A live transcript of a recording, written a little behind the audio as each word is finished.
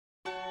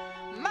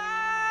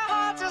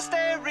a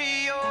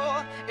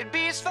stereo, it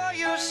beats for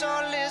you, so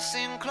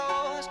listen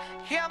close.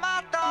 Hear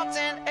my thoughts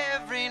in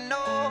every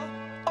note.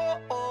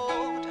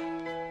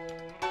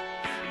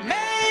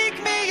 Make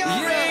me your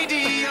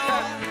radio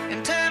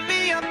and turn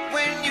me up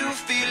when you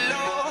feel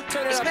low.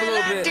 This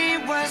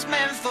melody was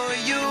meant for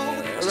you,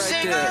 so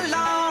sing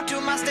along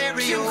to my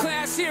stereo.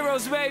 Class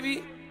heroes,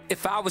 baby.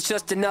 If I was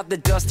just another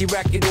dusty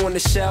record on the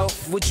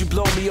shelf, would you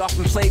blow me off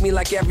and play me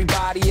like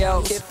everybody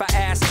else? If I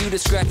asked you to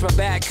scratch my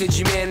back, could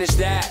you manage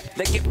that?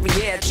 Like if we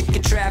had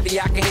chicken travy,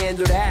 I can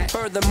handle that.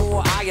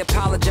 Furthermore, I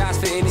apologize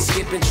for any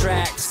skipping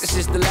tracks. This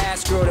is the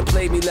last girl that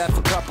played me, left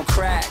a couple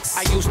cracks.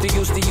 I used to,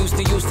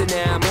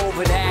 now I'm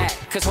over that.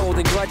 Cause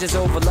holding grudges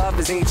over love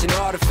is ancient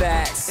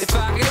artifacts. If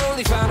I could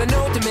only find a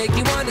note to make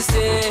you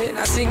understand,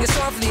 I sing it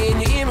softly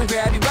in your ear and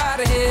grab you by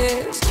the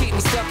hands. Keep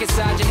me stuck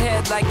inside your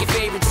head like your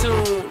favorite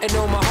tune, and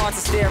know my heart's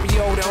a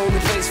stereo, the only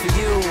place for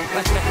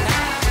you.